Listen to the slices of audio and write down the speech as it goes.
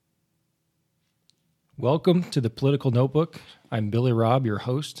Welcome to the Political Notebook. I'm Billy Robb, your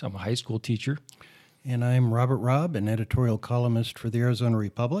host. I'm a high school teacher. And I'm Robert Robb, an editorial columnist for the Arizona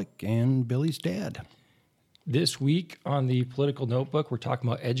Republic and Billy's dad. This week on the Political Notebook, we're talking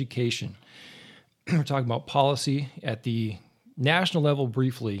about education. We're talking about policy at the national level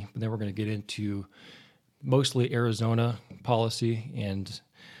briefly, but then we're going to get into mostly Arizona policy and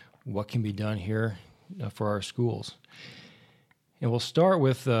what can be done here for our schools. And we'll start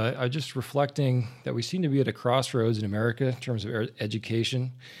with just reflecting that we seem to be at a crossroads in America in terms of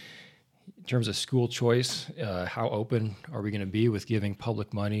education, in terms of school choice. How open are we going to be with giving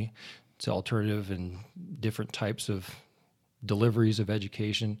public money to alternative and different types of deliveries of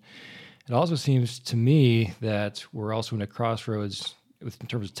education? It also seems to me that we're also in a crossroads in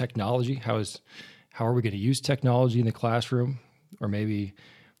terms of technology. How are we going to use technology in the classroom? Or maybe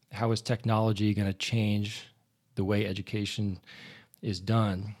how is technology going to change the way education is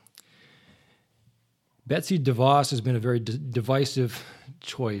done? Betsy Devos has been a very divisive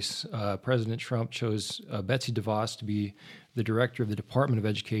choice. President Trump chose Betsy Devos to be the director of the Department of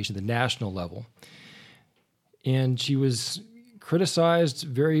Education at the national level. And she was criticized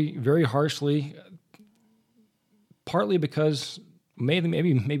very, very harshly, partly because,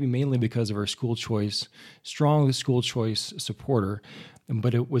 maybe mainly because of her school choice, strong school choice supporter.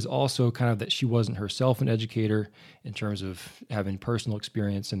 But it was also kind of that she wasn't herself an educator in terms of having personal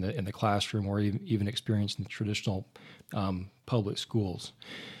experience in the classroom or even experience in the traditional public schools.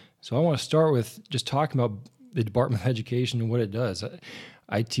 So I want to start with just talking about the Department of Education and what it does.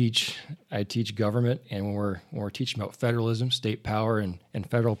 I teach government, and when we're teaching about federalism, state power, and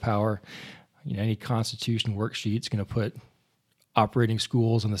federal power, any Constitution worksheet's going to put operating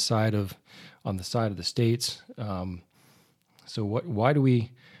schools on the side of the states. So why do we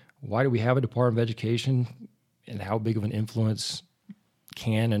have a Department of Education, and how big of an influence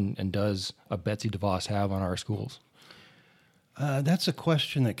can and does a Betsy DeVos have on our schools? That's a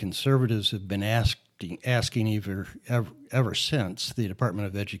question that conservatives have been asking ever since the Department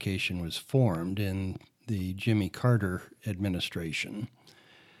of Education was formed in the Jimmy Carter administration.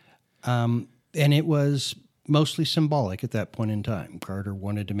 And it was mostly symbolic at that point in time. Carter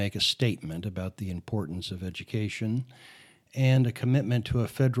wanted to make a statement about the importance of education and a commitment to a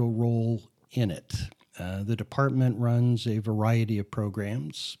federal role in it. The department runs a variety of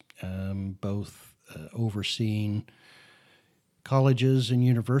programs, both overseeing colleges and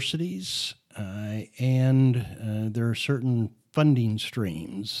universities, and there are certain funding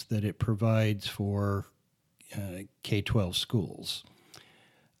streams that it provides for K-12 schools.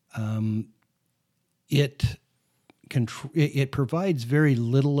 It provides very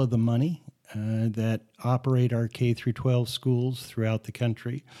little of the money that operate our K through 12 schools throughout the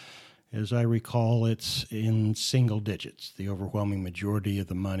country. As I recall, it's in single digits. The overwhelming majority of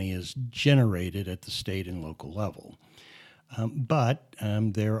the money is generated at the state and local level. But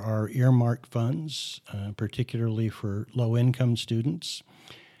there are earmarked funds, particularly for low-income students,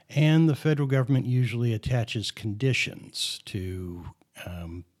 and the federal government usually attaches conditions to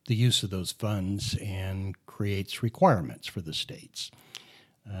the use of those funds and creates requirements for the states.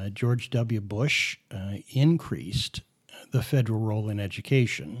 George W. Bush increased the federal role in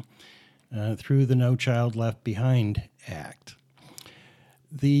education through the No Child Left Behind Act.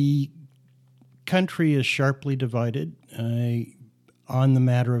 The country is sharply divided on the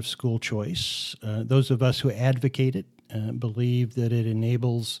matter of school choice. Those of us who advocate it believe that it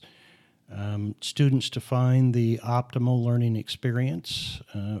enables students to find the optimal learning experience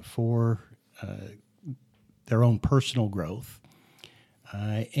for their own personal growth.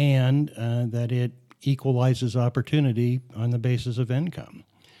 And that it equalizes opportunity on the basis of income.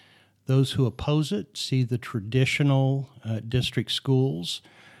 Those who oppose it see the traditional district schools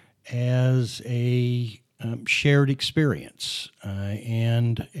as a shared experience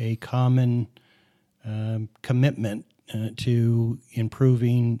and a common commitment to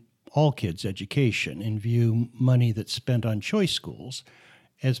improving all kids' education, and view money that's spent on choice schools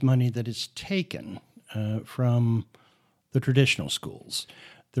as money that is taken from the traditional schools.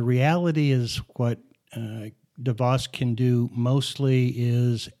 The reality is what DeVos can do mostly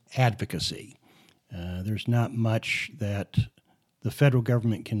is advocacy. There's not much that the federal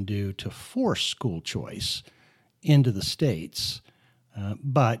government can do to force school choice into the states,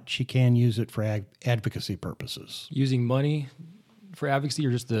 but she can use it for advocacy purposes. Using money for advocacy,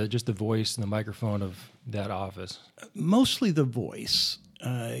 or just the voice and the microphone of that office? Mostly the voice.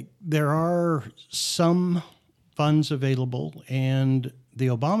 There are some funds available, and the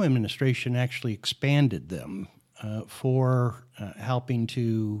Obama administration actually expanded them for helping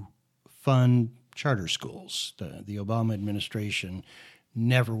to fund charter schools. The Obama administration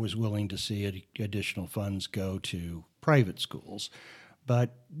never was willing to see additional funds go to private schools.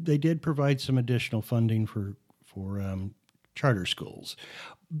 But they did provide some additional funding for charter schools,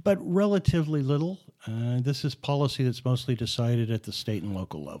 but relatively little. This is policy that's mostly decided at the state and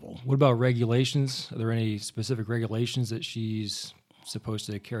local level. What about regulations? Are there any specific regulations that she's supposed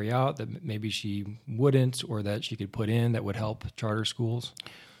to carry out that maybe she wouldn't, or that she could put in that would help charter schools?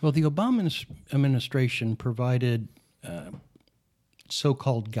 Well, the Obama administration provided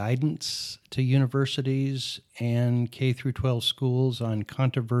so-called guidance to universities and K through 12 schools on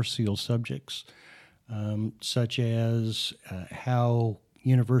controversial subjects, such as how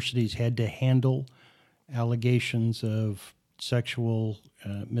universities had to handle allegations of sexual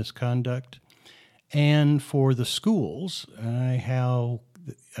misconduct, and for the schools, how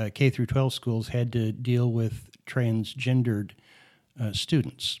K through 12 schools had to deal with transgendered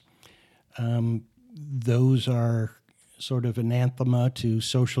students. Those are sort of anathema to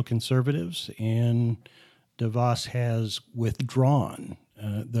social conservatives, and Devos has withdrawn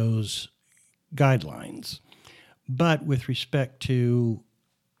those guidelines. But with respect to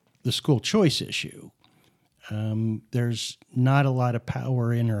the school choice issue, there's not a lot of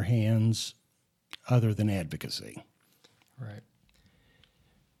power in her hands other than advocacy. Right.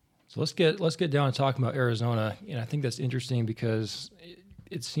 So let's get down to talking about Arizona, and I think that's interesting because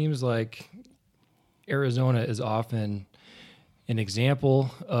it seems like Arizona is often an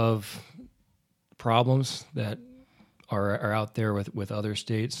example of problems that are out there with other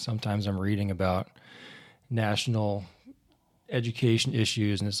states. Sometimes I'm reading about national education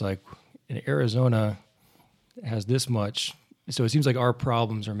issues, and it's like, in Arizona has this much. So it seems like our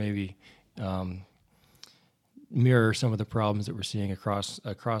problems are maybe mirror some of the problems that we're seeing across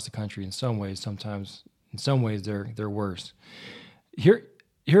the country in some ways. Sometimes, in some ways, they're worse. Here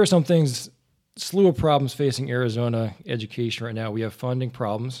are some things. Slew of problems facing Arizona education right now. We have funding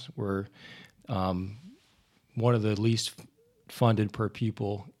problems. We're one of the least funded per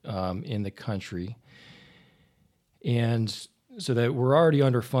pupil in the country, and so that we're already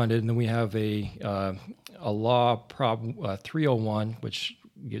underfunded. And then we have a law problem 301, which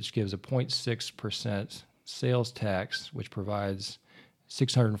gives a 0.6% sales tax, which provides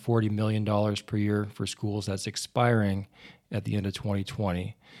 $640 million per year for schools. That's expiring at the end of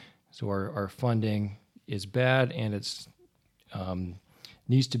 2020. So our funding is bad, and it's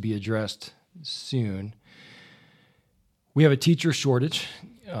needs to be addressed soon. We have a teacher shortage.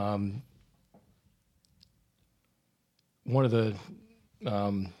 One of the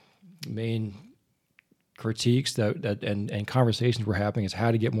main critiques and conversations we're having is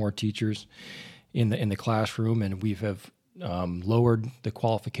how to get more teachers in the classroom, and we have lowered the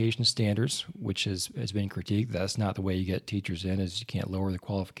qualification standards, which has been critiqued. That's not the way you get teachers in, is you can't lower the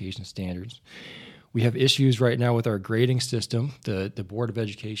qualification standards. We have issues right now with our grading system. The Board of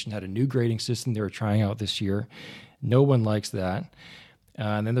Education had a new grading system they were trying out this year. No one likes that.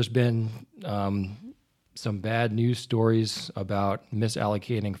 And then there's been some bad news stories about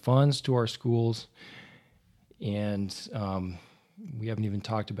misallocating funds to our schools. And we haven't even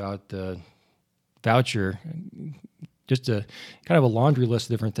talked about the voucher, just a kind of a laundry list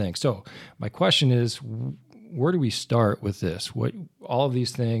of different things. So my question is, where do we start with this? What all of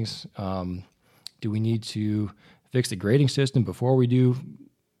these things, do we need to fix the grading system before we do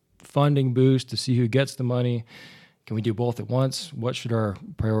funding boost to see who gets the money? Can we do both at once? What should our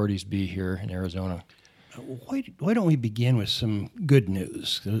priorities be here in Arizona? Why don't we begin with some good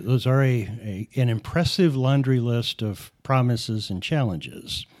news? Those are an impressive laundry list of promises and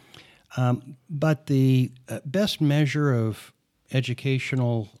challenges. But the best measure of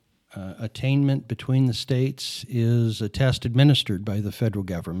educational attainment between the states is a test administered by the federal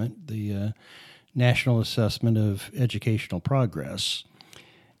government, the National Assessment of Educational Progress.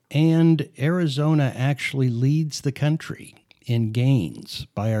 And Arizona actually leads the country in gains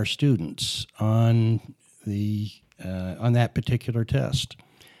by our students on that particular test.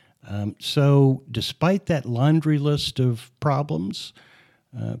 So despite that laundry list of problems,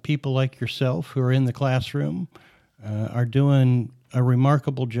 people like yourself who are in the classroom are doing a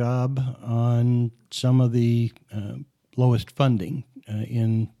remarkable job on some of the lowest funding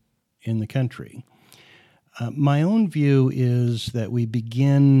in the country. My own view is that we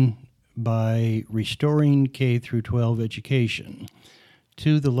begin by restoring K through 12 education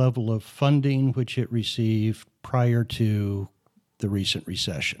to the level of funding which it received prior to the recent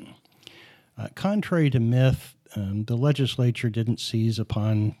recession. Contrary to myth, the legislature didn't seize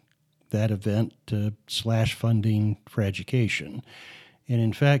upon that event to slash funding for education, and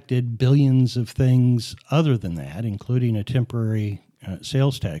in fact did billions of things other than that, including a temporary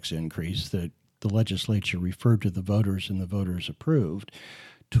sales tax increase that the legislature referred to the voters and the voters approved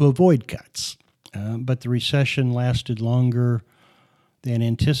to avoid cuts. But the recession lasted longer than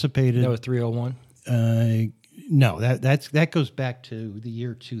anticipated. That was 301? No, that goes back to the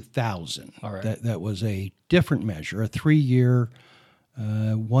year 2000. All right. That was a different measure, a 3-year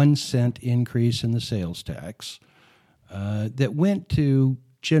 1 cent increase in the sales tax that went to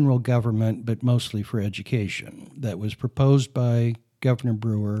general government, but mostly for education. That was proposed by Governor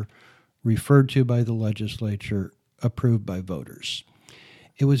Brewer, referred to by the legislature, approved by voters.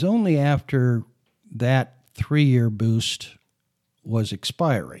 It was only after that 3-year boost was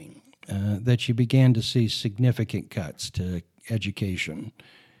expiring that you began to see significant cuts to education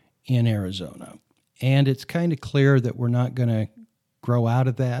in Arizona. And it's kind of clear that we're not going to grow out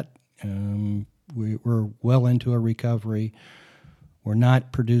of that. We're well into a recovery. We're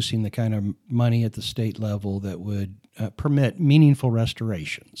not producing the kind of money at the state level that would permit meaningful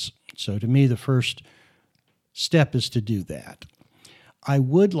restorations. So to me, the first step is to do that. I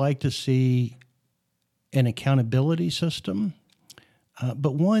would like to see an accountability system,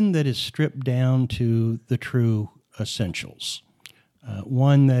 but one that is stripped down to the true essentials.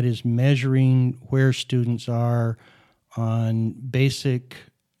 One that is measuring where students are on basic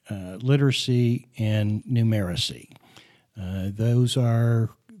literacy and numeracy. Those are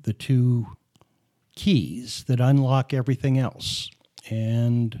the two keys that unlock everything else.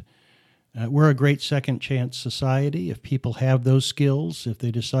 And we're a great second chance society. If people have those skills, if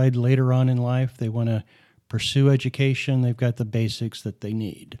they decide later on in life they want to pursue education, they've got the basics that they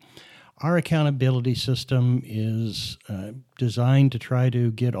need. Our accountability system is designed to try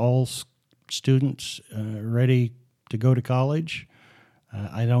to get all students ready to go to college.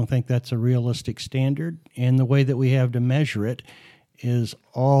 I don't think that's a realistic standard, and the way that we have to measure it is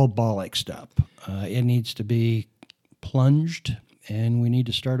all bollocksed up. It needs to be plunged, and we need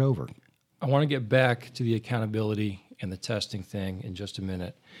to start over. I want to get back to the accountability and the testing thing in just a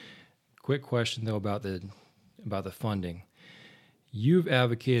minute. Quick question, though, about the funding. You've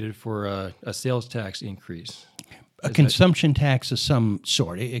advocated for a sales tax increase. A consumption tax of some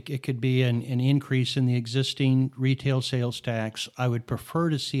sort. It could be an increase in the existing retail sales tax. I would prefer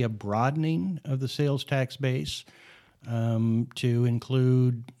to see a broadening of the sales tax base to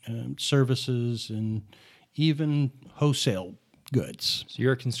include services and even wholesale goods. So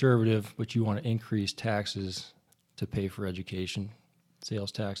you're a conservative, but you want to increase taxes to pay for education,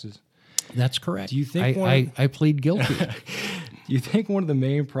 sales taxes? That's correct. Do you think I plead guilty. Do you think one of the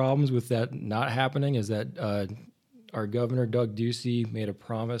main problems with that not happening is that our governor, Doug Ducey, made a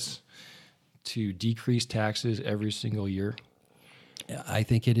promise to decrease taxes every single year? I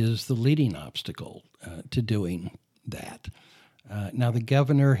think it is the leading obstacle to doing that. Now, the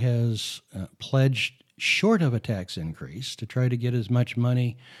governor has pledged, short of a tax increase, to try to get as much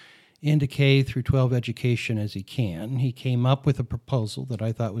money into K through 12 education as he can. He came up with a proposal that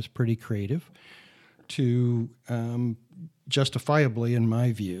I thought was pretty creative to justifiably, in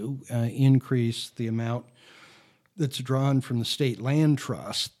my view, increase the amount that's drawn from the state land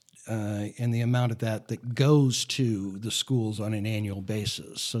trust and the amount of that goes to the schools on an annual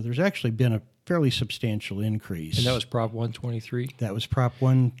basis. So there's actually been a fairly substantial increase. And that was Prop 123? That was Prop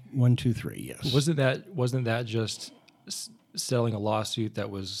 123, yes. Wasn't that just selling a lawsuit that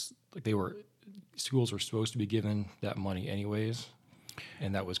was like schools were supposed to be given that money anyways,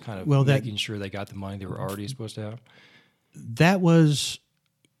 and that was kind of making sure they got the money they were already supposed to have? That was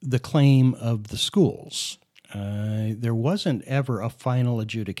the claim of the schools. There wasn't ever a final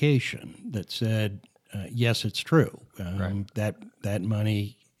adjudication that said, yes, it's true, right. that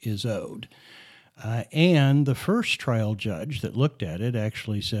money is owed. And the first trial judge that looked at it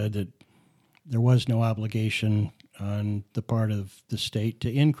actually said that there was no obligation on the part of the state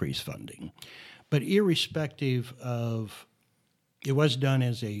to increase funding. But irrespective of, it was done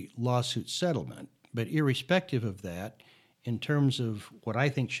as a lawsuit settlement, but irrespective of that, in terms of what I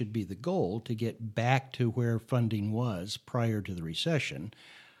think should be the goal, to get back to where funding was prior to the recession,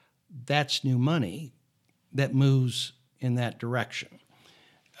 that's new money that moves in that direction.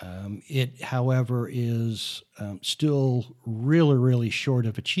 It, however, is still really, really short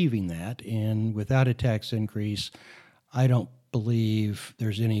of achieving that, and without a tax increase, I don't believe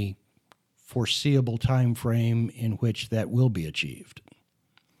there's any foreseeable time frame in which that will be achieved.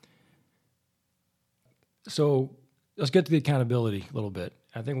 So let's get to the accountability a little bit.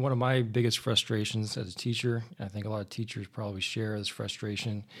 I think one of my biggest frustrations as a teacher, and I think a lot of teachers probably share this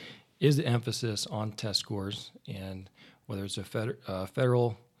frustration, is the emphasis on test scores, and whether it's a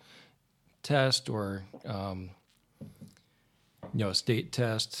federal test or a state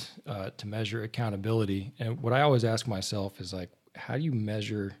test to measure accountability. And what I always ask myself is, like, how do you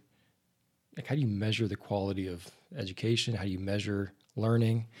measure like, how do you measure the quality of education? How do you measure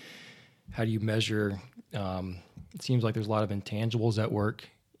learning? How do you measure, it seems like there's a lot of intangibles at work.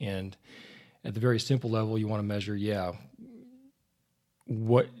 And at the very simple level, you want to measure,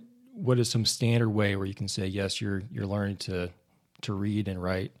 what is some standard way where you can say, yes, you're learning to read and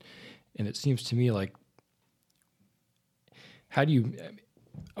write. And it seems to me like, how do you,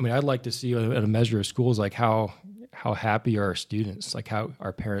 I mean, I'd like to see at a measure of schools, like how happy are our students? Like, how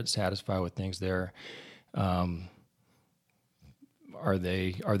are parents satisfied with things there? Are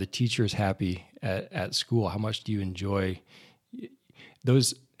the teachers happy at school? How much do you enjoy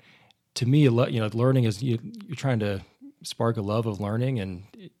those? To me, learning is, you're trying to spark a love of learning, and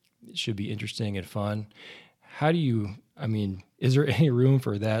it should be interesting and fun. How do you, I mean, is there any room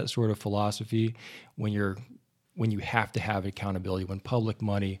for that sort of philosophy when you have to have accountability, when public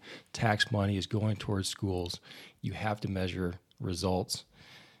money, tax money is going towards schools, you have to measure results?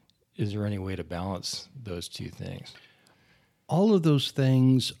 Is there any way to balance those two things? All of those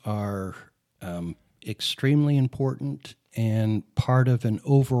things are extremely important and part of an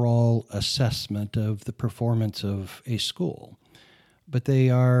overall assessment of the performance of a school. But they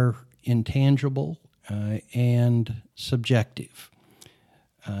are intangible and subjective.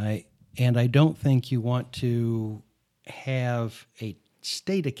 And I don't think you want to have a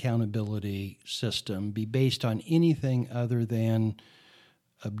state accountability system be based on anything other than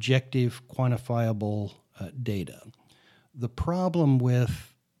objective, quantifiable data. The problem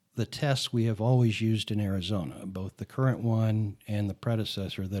with the tests we have always used in Arizona, both the current one and the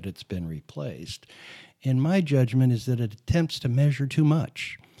predecessor that it's been replaced, in my judgment, is that it attempts to measure too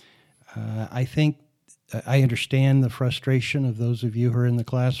much. I think I understand the frustration of those of you who are in the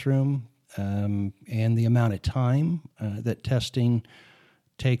classroom and the amount of time that testing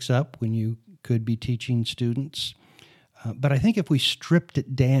takes up when you could be teaching students. But I think if we stripped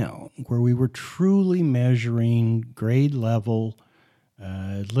it down, where we were truly measuring grade level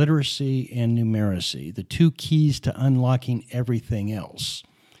literacy and numeracy, the two keys to unlocking everything else,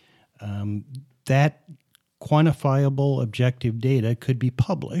 that quantifiable objective data could be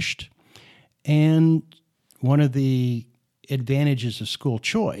published. And one of the advantages of school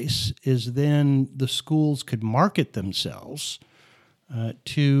choice is then the schools could market themselves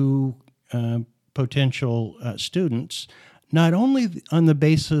to potential students, not only on the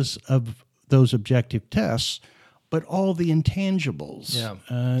basis of those objective tests, but all the intangibles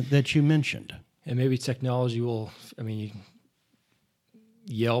that you mentioned. And maybe technology will, I mean,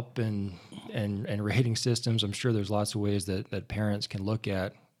 Yelp and rating systems, I'm sure there's lots of ways that parents can look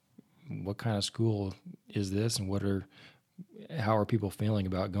at what kind of school is this and how are people feeling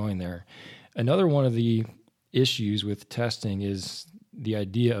about going there. Another one of the issues with testing is the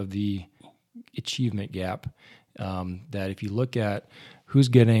idea of the achievement gap, that if you look at who's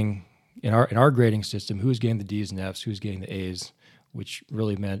getting, in our grading system, who's getting the D's and F's, who's getting the A's, which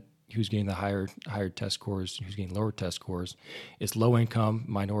really meant who's getting the higher test scores, who's getting lower test scores. It's low-income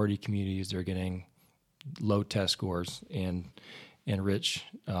minority communities that are getting low test scores, and rich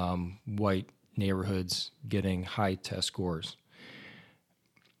white neighborhoods getting high test scores.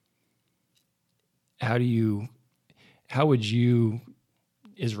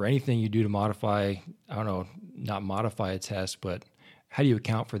 Is there anything you do to modify, I don't know, not modify a test, but how do you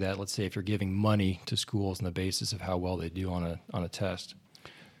account for that? Let's say if you're giving money to schools on the basis of how well they do on a test.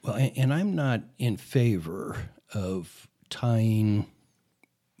 Well, and I'm not in favor of tying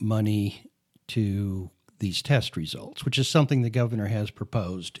money to these test results, which is something the governor has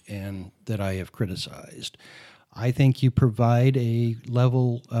proposed and that I have criticized. I think you provide a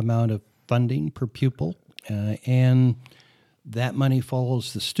level amount of funding per pupil, and that money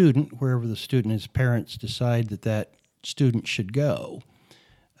follows the student wherever the student and his parents decide that student should go,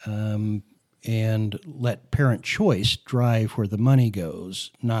 and let parent choice drive where the money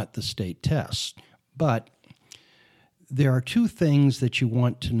goes, not the state tests. But there are two things that you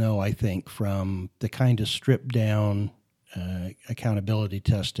want to know, I think, from the kind of stripped-down accountability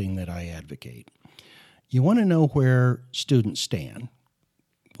testing that I advocate. You want to know where students stand,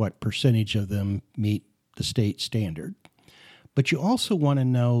 what percentage of them meet the state standard. But you also want to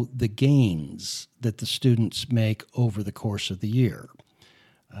know the gains that the students make over the course of the year.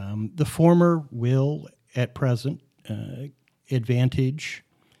 The former will, at present, advantage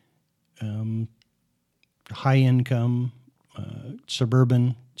high-income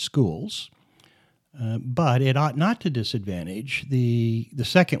suburban schools, but it ought not to disadvantage the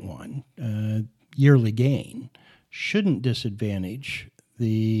second one, yearly gain, shouldn't disadvantage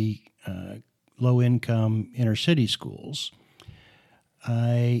the low-income inner-city schools.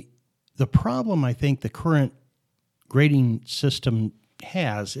 The problem I think the current grading system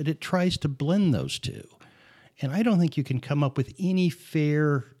has, it tries to blend those two. And I don't think you can come up with any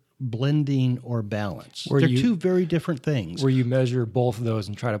fair blending or balance. They're two very different things. Where you measure both of those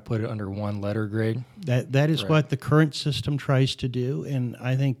and try to put it under one letter grade? That is what the current system tries to do, and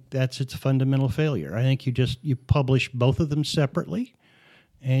I think that's its fundamental failure. I think you publish both of them separately,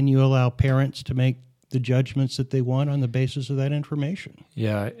 and you allow parents to make the judgments that they want on the basis of that information.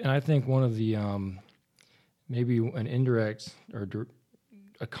 Yeah, and I think one of the maybe an indirect or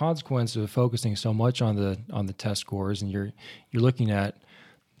a consequence of focusing so much on the test scores, and you're looking at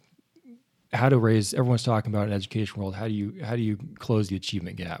how to raise. Everyone's talking about in the education world. How do you close the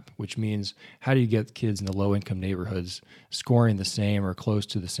achievement gap? Which means how do you get kids in the low income neighborhoods scoring the same or close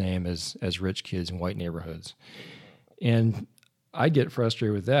to the same as rich kids in white neighborhoods? And I get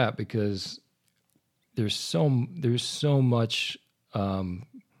frustrated with that because there's so much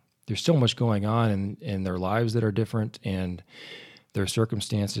going on in their lives that are different, and their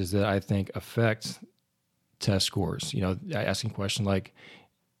circumstances that I think affect test scores. Asking questions like,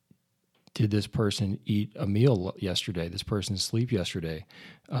 did this person eat a meal yesterday? This person sleep yesterday?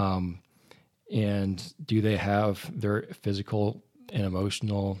 And do they have their physical and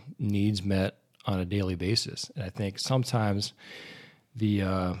emotional needs met on a daily basis? And I think sometimes in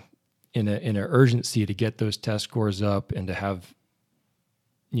an urgency to get those test scores up and to have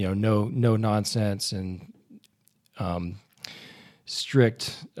no nonsense and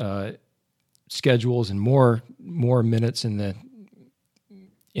strict schedules and more minutes in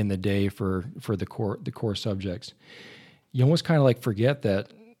the day for the core subjects, you almost kind of like forget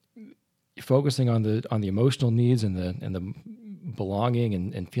that focusing on the emotional needs and the belonging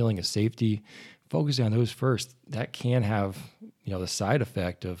and feeling of safety, focusing on those first, that can have the side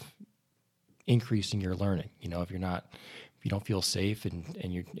effect of increasing your learning. If you don't feel safe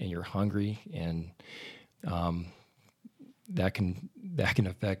and you're hungry, and that can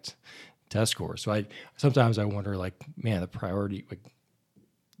affect test scores. So sometimes I wonder, like, man, the priority, like,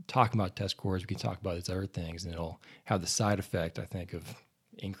 talking about test scores, we can talk about these other things, and it'll have the side effect, I think, of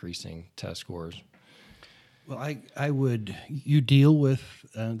increasing test scores. Well, you deal with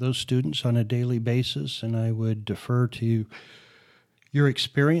those students on a daily basis, and I would defer to your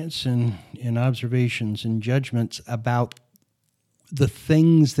experience and observations and judgments about the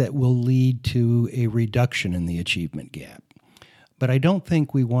things that will lead to a reduction in the achievement gap. But I don't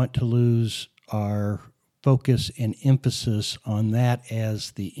think we want to lose our focus and emphasis on that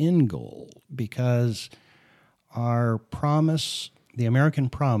as the end goal, because our promise, the American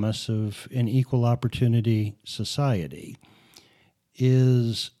promise of an equal opportunity society,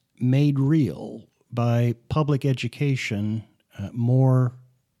 is made real by public education more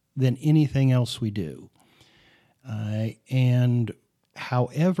than anything else we do. And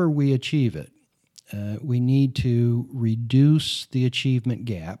however we achieve it, we need to reduce the achievement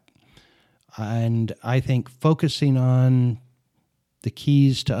gap. And I think focusing on the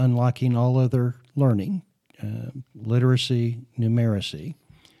keys to unlocking all other learning, literacy, numeracy,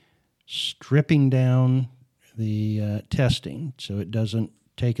 stripping down the testing so it doesn't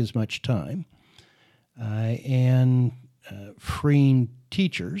take as much time, and freeing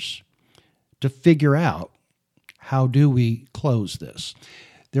teachers to figure out how do we close this.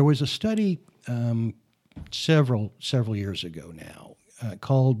 There was a study several years ago now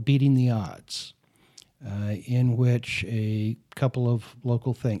called Beating the Odds, in which a couple of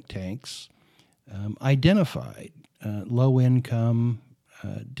local think tanks identified low-income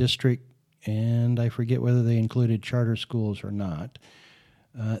district, and I forget whether they included charter schools or not,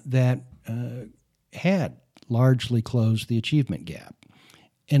 that had largely closed the achievement gap,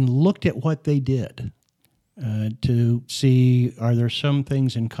 and looked at what they did to see, are there some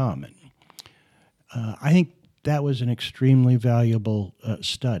things in common? I think that was an extremely valuable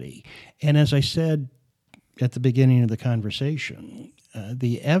study. And as I said at the beginning of the conversation,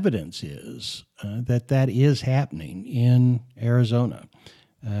 the evidence is that is happening in Arizona.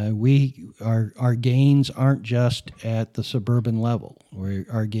 Our gains aren't just at the suburban level, where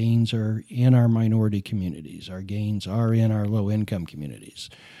our gains are in our minority communities. Our gains are in our low-income communities.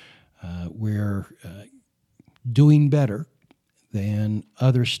 We're doing better than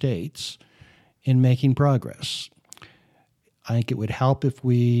other states in making progress. I think it would help if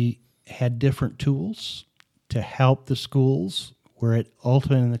we had different tools to help the schools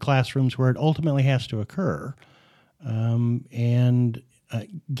in the classrooms where it ultimately has to occur, and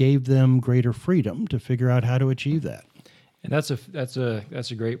gave them greater freedom to figure out how to achieve that. And that's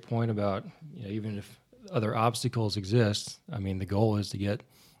a great point about, even if other obstacles exist, I mean, the goal is to get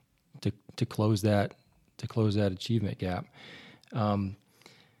to close that achievement gap.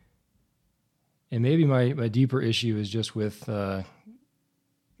 And maybe my deeper issue is just with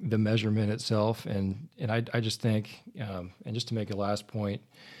the measurement itself. And I just think, and just to make a last point,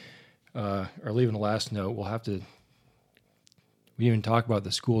 or leaving a last note, we even talk about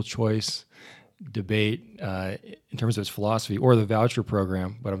the school choice debate in terms of its philosophy or the voucher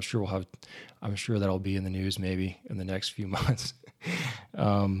program, but I'm sure that'll be in the news maybe in the next few months.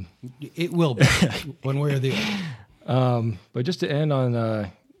 It will be one way or the other. But just to end on,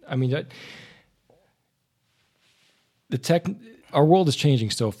 our world is changing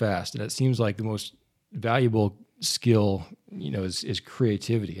so fast, and it seems like the most valuable skill, is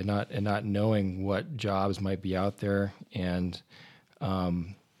creativity and not knowing what jobs might be out there, and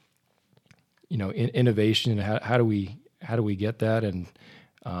innovation. How do we get that?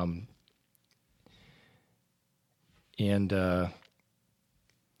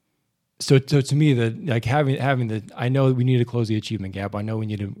 So to me, I know we need to close the achievement gap. I know we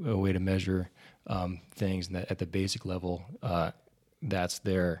need a way to measure things, and that at the basic level, that's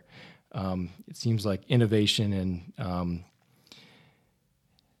there. It seems like innovation and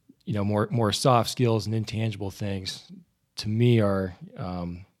more soft skills and intangible things, to me, are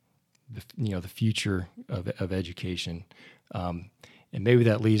the future of education, and maybe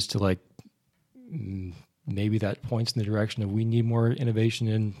that leads to maybe that points in the direction of we need more innovation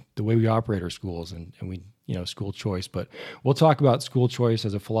in the way we operate our schools and we school choice. But we'll talk about school choice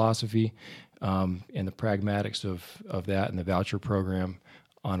as a philosophy and the pragmatics of that and the voucher program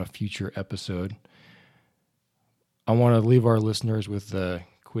on a future episode. I want to leave our listeners with a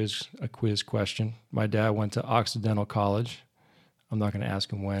quiz question. My dad went to Occidental College. I'm not going to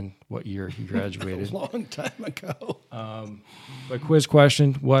ask him what year he graduated. A long time ago. But quiz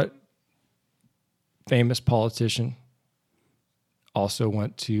question: what famous politician also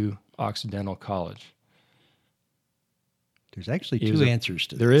went to Occidental College? There's actually two answers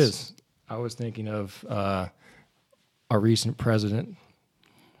to this. There is. I was thinking of our recent president,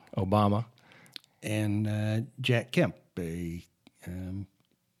 Obama. And Jack Kemp, a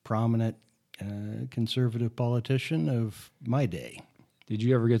prominent conservative politician of my day. Did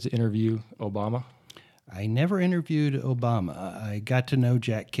you ever get to interview Obama? I never interviewed Obama. I got to know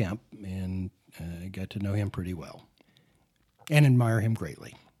Jack Kemp and got to know him pretty well and admire him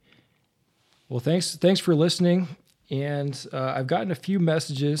greatly. Well, thanks for listening. And I've gotten a few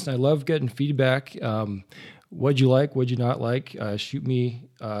messages. I love getting feedback. What'd you like? What'd you not like? Shoot me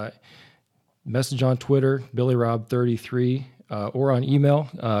a message on Twitter, BillyRob33, or on email,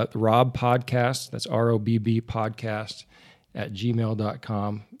 Rob Podcast. That's ROBB Podcast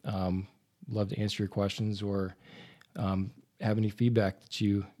 @gmail.com. Love to answer your questions or have any feedback that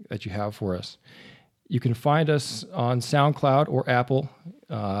you have for us. You can find us on SoundCloud or Apple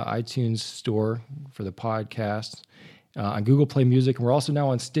iTunes store for the podcast, on Google Play Music, and we're also now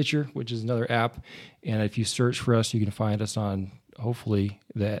on Stitcher, which is another app. And if you search for us, you can find us on hopefully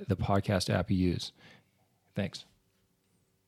the podcast app you use. Thanks.